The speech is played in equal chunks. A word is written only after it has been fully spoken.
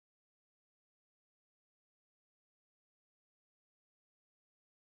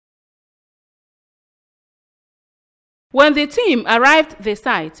When the team arrived at the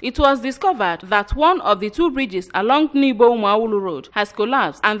site, it was discovered that one of the two bridges along Umuawulu Road has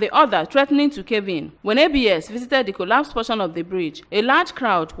collapsed and the other threatening to cave in. When ABS visited the collapsed portion of the bridge, a large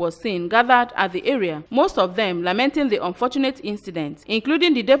crowd was seen gathered at the area, most of them lamenting the unfortunate incident,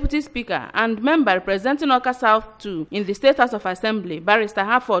 including the Deputy Speaker and member representing Awka South 2 in the State House of Assembly, Barrister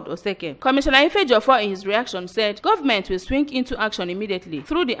Harford Oseke. Commissioner Ifejiofor in his reaction said government will swing into action immediately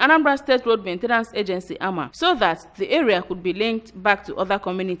through the Anambra State Road Maintenance Agency AMA so that the area could be linked back to other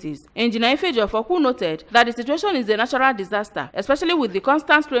communities. Engineer Ifejiofor, who noted that the situation is a natural disaster, especially with the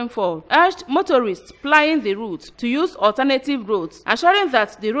constant rainfall, urged motorists plying the route to use alternative roads, assuring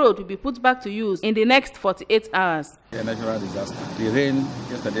that the road will be put back to use in the next 48 hours. A natural disaster. The rain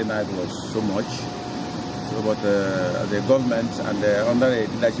yesterday night was so much, but the government and under the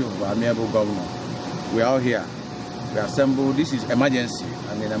leadership of our amiable governor, we are all here. We assembled. This is emergency,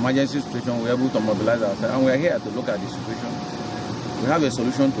 and in emergency situation, we are able to mobilize ourselves, and we are here to look at the situation. We have a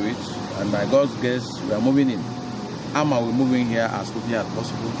solution to it, and by God's grace, we are moving in. AMA will move in here as quickly as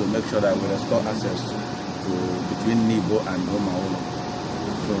possible to make sure that we restore access to between Nibo and Umuawulu.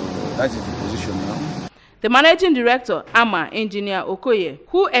 So that is the position now. The managing director, AMA, Engineer Okoye,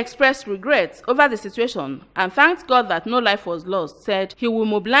 who expressed regrets over the situation and thanked God that no life was lost, said he will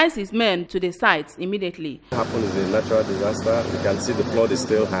mobilize his men to the site immediately. What happened is a natural disaster. You can see the flood is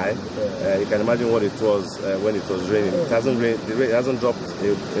still high. You can imagine what it was when it was raining. It hasn't rained. The rain hasn't dropped.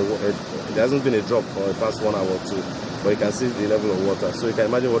 There hasn't been a drop for the past 1 hour or two, but you can see the level of water. So you can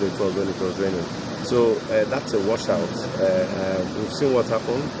imagine what it was when it was raining. So that's a washout. We've seen what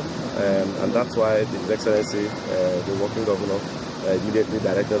happened. And that's why His Excellency, the working governor, immediately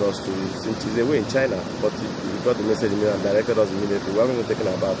directed us to, since he's away in China, but he got the message immediately and directed us immediately. We haven't even taken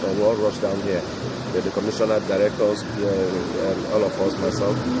about, we all rushed down here. The commissioner, directors, all of us,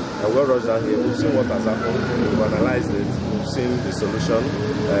 myself, and we all rushed down here. We've seen what has happened, we've analyzed it, we've seen the solution.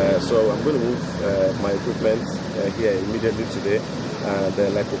 So I'm going to move my equipment here immediately today.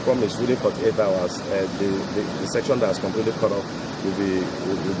 And like we promised, within 48 hours, the section that has completely cut off will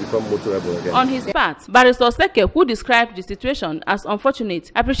become motorable again. On his part, Barrister Oseke, who described the situation as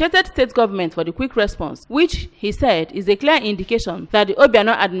unfortunate, appreciated state government for the quick response, which he said is a clear indication that the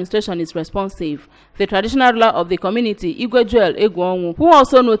Obiano administration is responsive. The traditional ruler of the community, Igwe Joel Egwonwu, who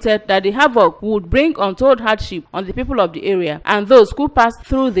also noted that the havoc would bring untold hardship on the people of the area and those who passed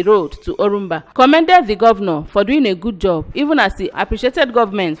through the road to Orumba, commended the governor for doing a good job, even as he appreciated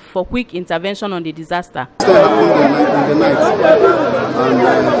government for quick intervention on the disaster. Still happened in the night. And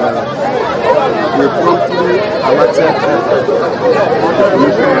we promptly alerted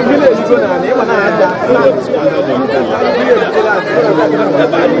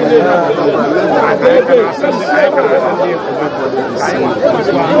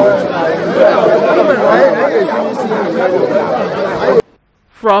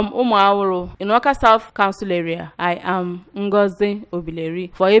From Umuawulu in Awka South Council area, I am Ngozi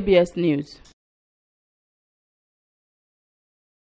Obileri for ABS News.